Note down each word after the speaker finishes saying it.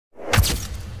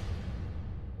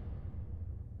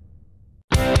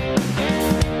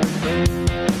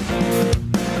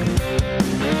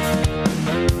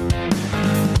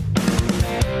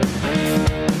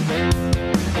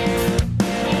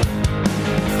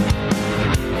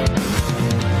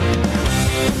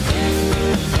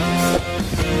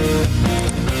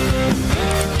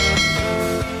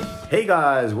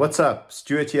guys, what's up?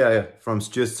 Stuart here from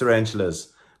Stuart's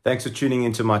Tarantulas. Thanks for tuning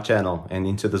into my channel and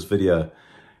into this video.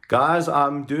 Guys,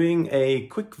 I'm doing a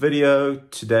quick video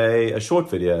today, a short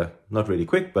video, not really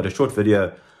quick, but a short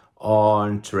video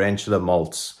on tarantula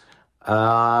molts.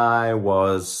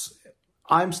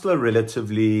 I'm still a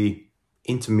relatively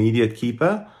intermediate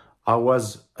keeper. I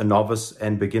was a novice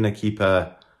and beginner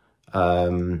keeper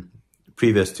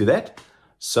previous to that.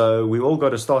 So we all got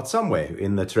to start somewhere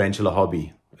in the tarantula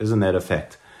hobby. Isn't that a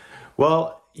fact?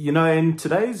 Well, you know, in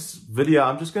today's video,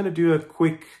 I'm just going to do a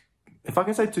quick, if I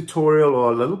can say tutorial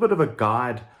or a little bit of a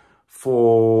guide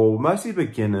for mostly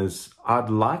beginners.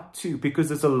 I'd like to, because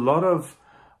there's a lot of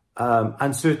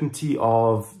uncertainty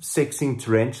of sexing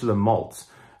tarantula molts,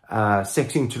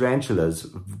 sexing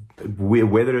tarantulas,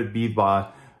 whether it be by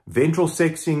ventral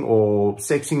sexing or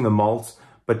sexing the molts.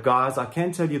 But guys, I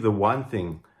can tell you the one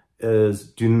thing is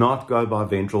do not go by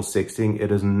ventral sexing.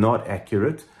 It is not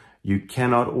accurate. You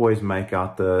cannot always make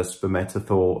out the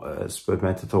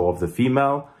spermatheca of the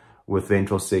female with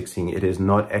ventral sexing. It is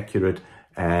not accurate,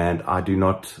 and I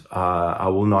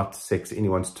will not sex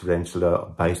anyone's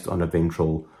tarantula based on a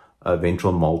ventral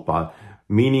molt, by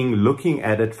meaning looking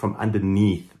at it from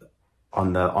underneath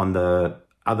on the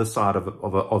other side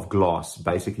of glass,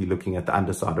 basically looking at the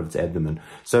underside of its abdomen.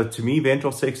 So to me,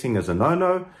 ventral sexing is a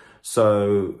no-no.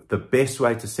 So the best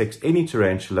way to sex any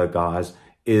tarantula, guys,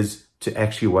 is to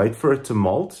actually wait for it to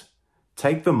molt,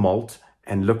 take the molt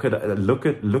and look at it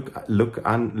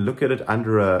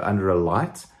under a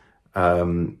light,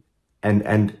 and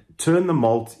turn the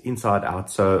molt inside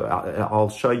out. So I'll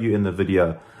show you in the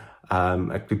video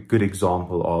a good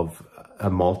example of a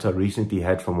molt I recently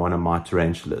had from one of my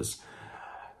tarantulas.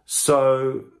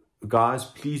 So guys,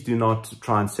 please do not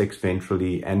try and sex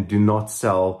ventrally, and do not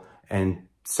sell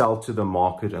to the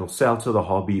market or sell to the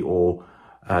hobby, or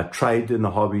trade in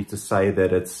the hobby to say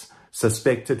that it's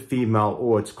suspected female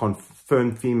or it's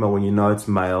confirmed female when you know it's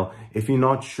male. If you're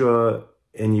not sure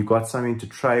and you've got something to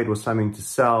trade or something to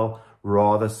sell,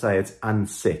 rather say it's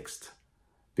unsexed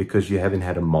because you haven't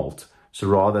had a molt. So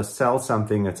rather sell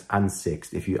something that's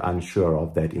unsexed if you're unsure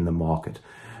of that in the market.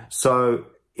 So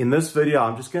in this video,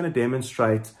 I'm just going to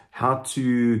demonstrate how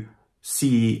to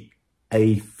see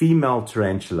a female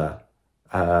tarantula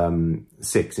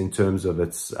sex in terms of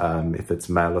its if it's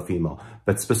male or female.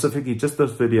 But specifically just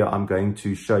this video, I'm going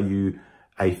to show you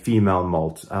a female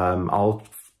molt. I'll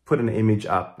put an image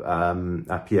up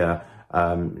here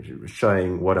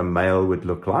showing what a male would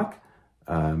look like.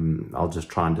 I'll just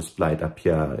try and display it up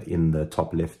here in the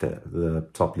top left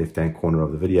hand corner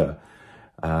of the video.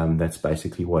 That's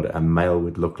basically what a male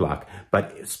would look like.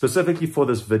 But specifically for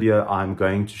this video, I'm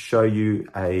going to show you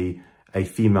a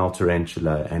female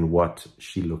tarantula and what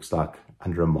she looks like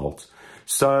under a molt.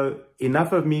 So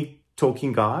enough of me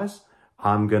talking, guys.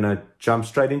 I'm going to jump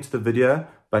straight into the video.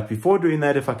 But before doing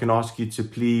that, if I can ask you to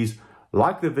please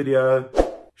like the video,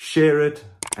 share it,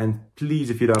 and please,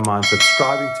 if you don't mind,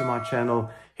 subscribing to my channel,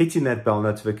 hitting that bell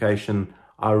notification.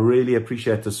 I really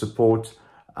appreciate the support.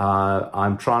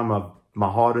 I'm trying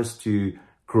my hardest to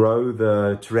grow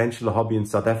the tarantula hobby in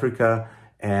South Africa,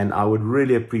 and I would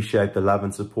really appreciate the love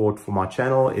and support for my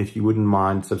channel. If you wouldn't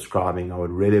mind subscribing, I would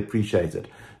really appreciate it.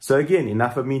 So again,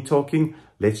 enough of me talking.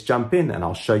 Let's jump in and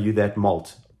I'll show you that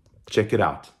molt. Check it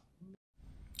out.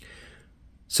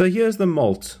 So here's the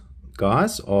molt,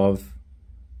 guys, of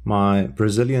my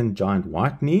Brazilian giant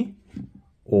white knee,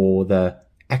 or the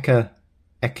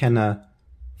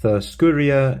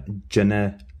Acanathoscuria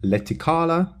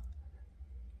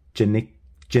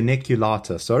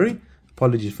geniculata. Sorry.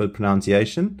 Apologies for the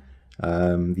pronunciation.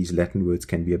 These Latin words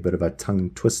can be a bit of a tongue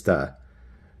twister.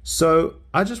 So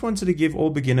I just wanted to give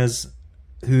all beginners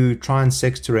who try and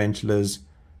sex tarantulas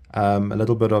a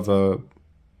little bit of a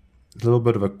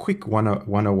quick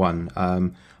 101.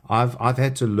 I've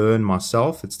had to learn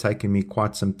myself. It's taken me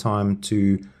quite some time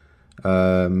to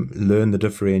learn the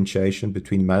differentiation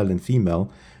between male and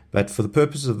female. But for the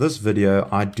purpose of this video,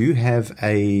 I do have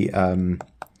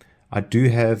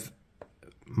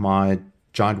my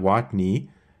giant white knee,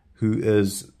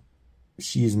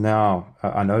 she's now,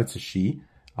 I know it's a she,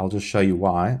 I'll just show you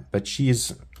why, but you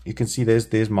can see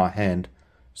there's my hand.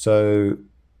 So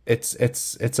it's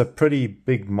a pretty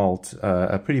big molt,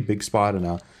 a pretty big spider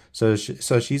now. So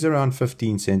she's around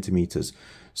 15 centimeters.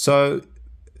 So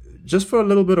just for a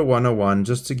little bit of 101,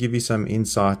 just to give you some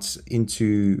insights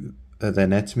into the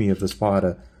anatomy of the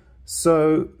spider.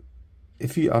 So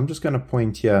I'm just going to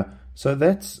point here. So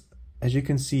that's, as you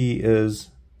can see, it's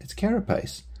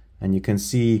carapace, and you can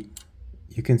see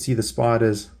the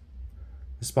spider's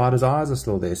eyes are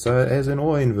still there. So as in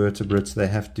all invertebrates, they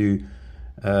have to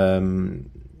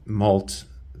molt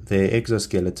their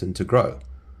exoskeleton to grow.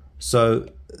 So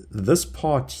this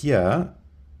part here,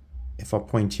 if I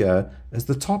point here, is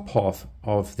the top half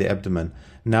of the abdomen.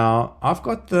 Now I've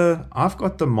got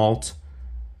the molt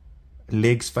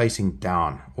legs facing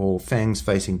down, or fangs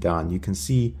facing down. You can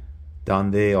see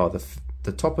down there are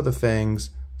the top of the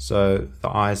fangs, so the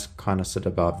eyes kind of sit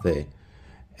above there.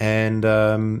 And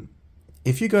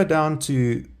if you go down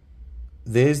to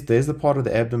there's the part of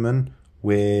the abdomen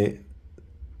where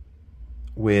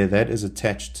that is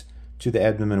attached to the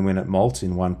abdomen when it molts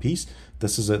in one piece.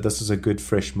 This is a good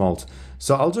fresh molt.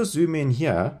 So I'll just zoom in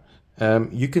here.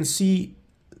 You can see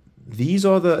these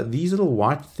little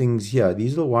white things here.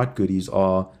 These little white goodies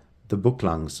are the book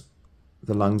lungs,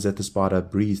 the lungs that the spider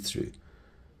breathes through.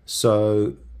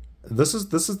 So this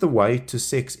is the way to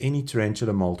sex any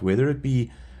tarantula molt, whether it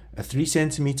be a 3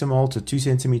 centimeter molt, a 2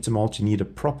 centimeter molt. You need a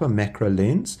proper macro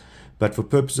lens, but for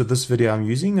purpose of this video, I'm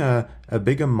using a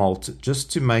bigger molt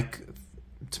just to make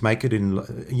it in,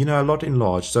 a lot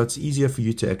enlarged, so it's easier for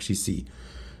you to actually see.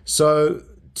 So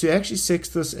to actually sex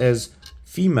this as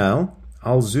female,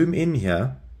 I'll zoom in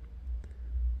here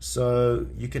so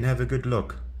you can have a good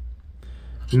look.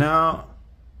 Now,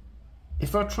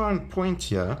 if I try and point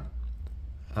here,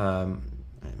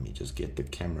 let me just get the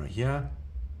camera here.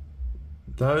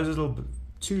 Those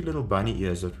two little bunny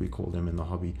ears that we call them in the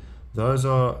hobby,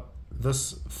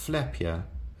 this flap here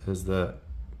is the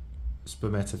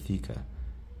spermatheca.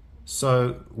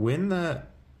 So when the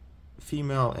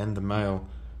female and the male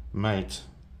mate,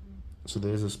 so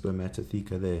there's a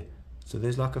spermatheca there. So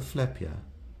there's like a flap here.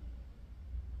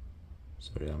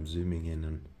 Sorry, I'm zooming in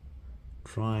and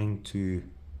trying to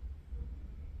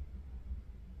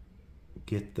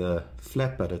get the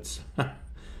flap, but it's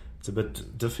it's a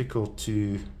bit difficult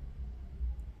to.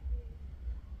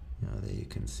 There you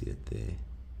can see it there.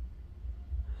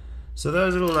 So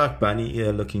those little like bunny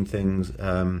ear looking things,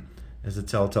 as a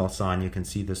telltale sign, you can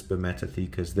see the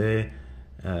spermatheca there,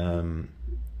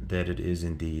 that it is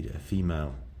indeed a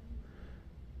female.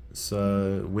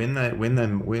 So when they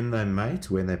mate,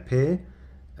 when they pair,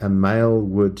 a male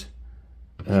would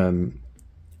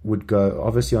go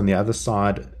obviously on the other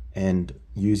side and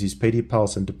use his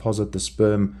pedipalps and deposit the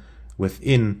sperm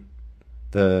within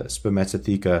the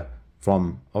spermatheca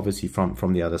from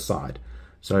the other side.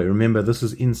 So remember, this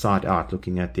is inside out,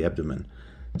 looking at the abdomen.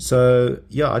 So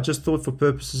yeah, I just thought for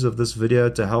purposes of this video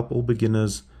to help all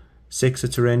beginners sex a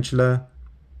tarantula.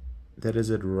 That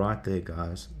is it right there,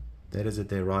 guys. That is it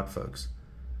there, right, folks.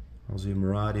 I'll zoom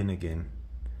right in again.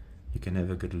 You can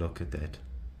have a good look at that.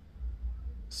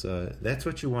 So that's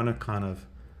what you want to kind of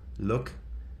look.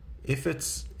 If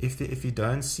you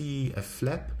don't see a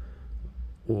flap,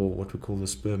 or what we call the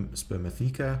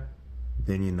spermatheca,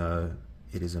 then you know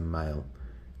it is a male.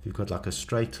 If you've got like a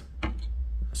straight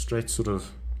sort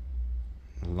of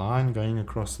line going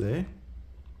across there,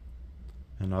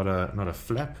 and not a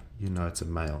flap, you know it's a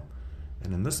male.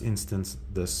 And in this instance,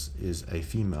 this is a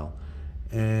female,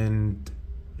 and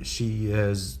she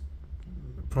is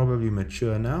probably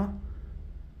mature now.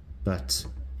 But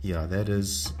yeah, that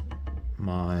is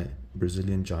my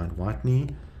Brazilian giant white knee,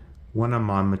 one of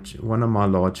my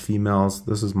large females.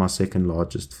 This is my second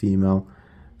largest female.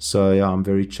 So yeah, I'm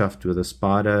very chuffed with the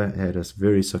spider. Had a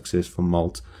very successful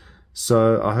molt.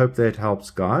 So I hope that helps,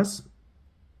 guys.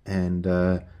 And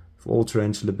for all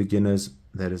tarantula beginners,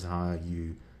 that is how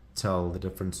you tell the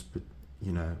difference,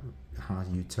 how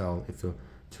you tell if a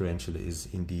tarantula is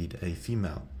indeed a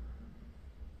female.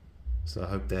 So I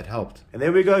hope that helped. And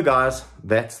there we go, guys.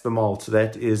 That's the molt.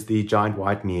 That is the giant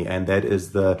white knee, and that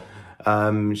is the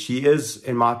she is,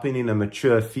 in my opinion, a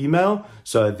mature female.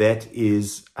 So that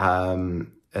is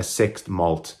a sexed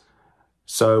molt.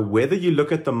 So whether you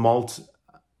look at the molt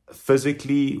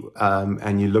physically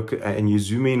and you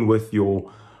zoom in with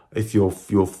your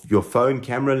phone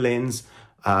camera lens,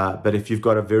 but if you've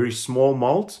got a very small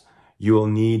molt, you will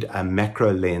need a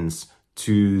macro lens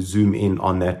to zoom in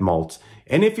on that molt.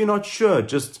 And if you're not sure,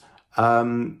 just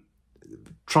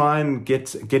try and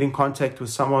get in contact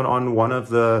with someone on one of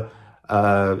the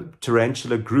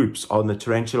tarantula groups, on the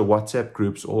tarantula WhatsApp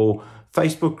groups or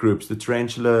Facebook groups, the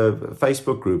tarantula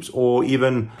Facebook groups, or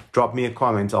even drop me a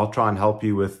comment. I'll try and help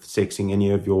you with sexing any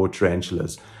of your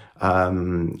tarantulas.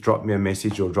 Drop me a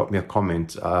message or drop me a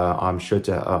comment. I'm sure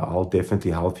I'll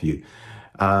definitely help you.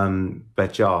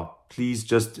 But yeah, please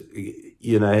just,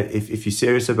 if you're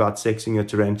serious about sexing your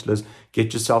tarantulas,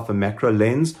 get yourself a macro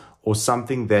lens or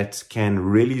something that can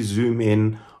really zoom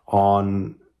in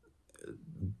on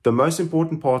the most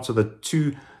important parts of the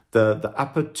the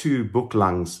upper two book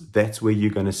lungs, that's where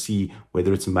you're going to see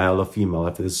whether it's male or female.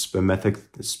 If there's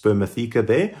spermatheca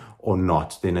there or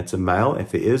not, then it's a male.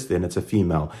 If there is, then it's a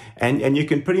female. And you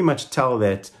can pretty much tell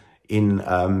that in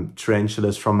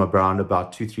tarantulas from around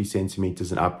about 2-3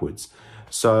 centimeters and upwards.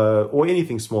 So, or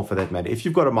anything small for that matter. If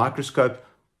you've got a microscope,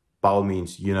 by all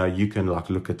means, you know, you can like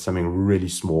look at something really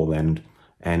small and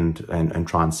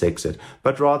try and sex it,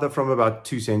 but rather from about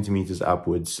 2 centimeters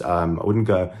upwards. I wouldn't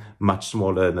go much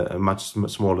smaller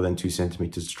than 2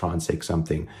 centimeters to try and sex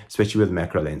something, especially with a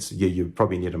macro lens. You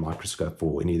probably need a microscope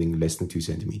for anything less than 2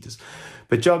 centimeters.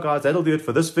 But yeah, guys, that'll do it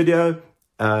for this video.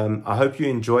 I hope you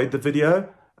enjoyed the video.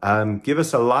 Give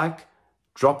us a like,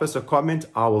 drop us a comment.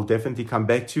 I will definitely come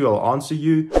back to you. I'll answer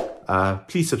you.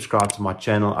 Please subscribe to my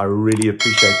channel. I really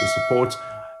appreciate the support.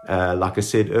 Like I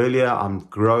said earlier, I'm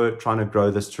trying to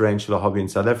grow this tarantula hobby in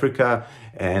South Africa,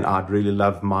 and I'd really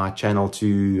love my channel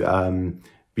to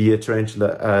be a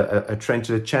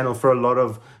tarantula channel for a lot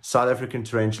of South African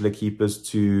tarantula keepers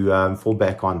to fall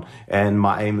back on. And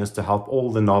my aim is to help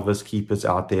all the novice keepers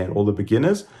out there and all the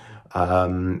beginners.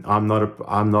 I'm not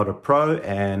a pro,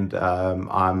 and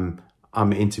I'm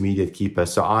an intermediate keeper,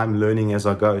 so I'm learning as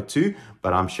I go too,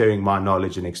 but I'm sharing my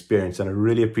knowledge and experience, and I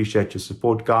really appreciate your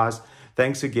support, guys.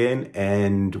 Thanks again,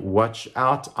 and watch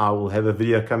out. I will have a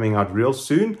video coming out real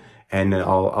soon, and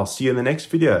I'll see you in the next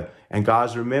video. And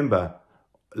guys, remember,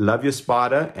 love your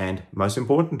spider, and most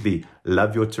importantly,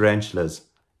 love your tarantulas.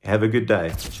 Have a good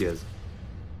day. Cheers.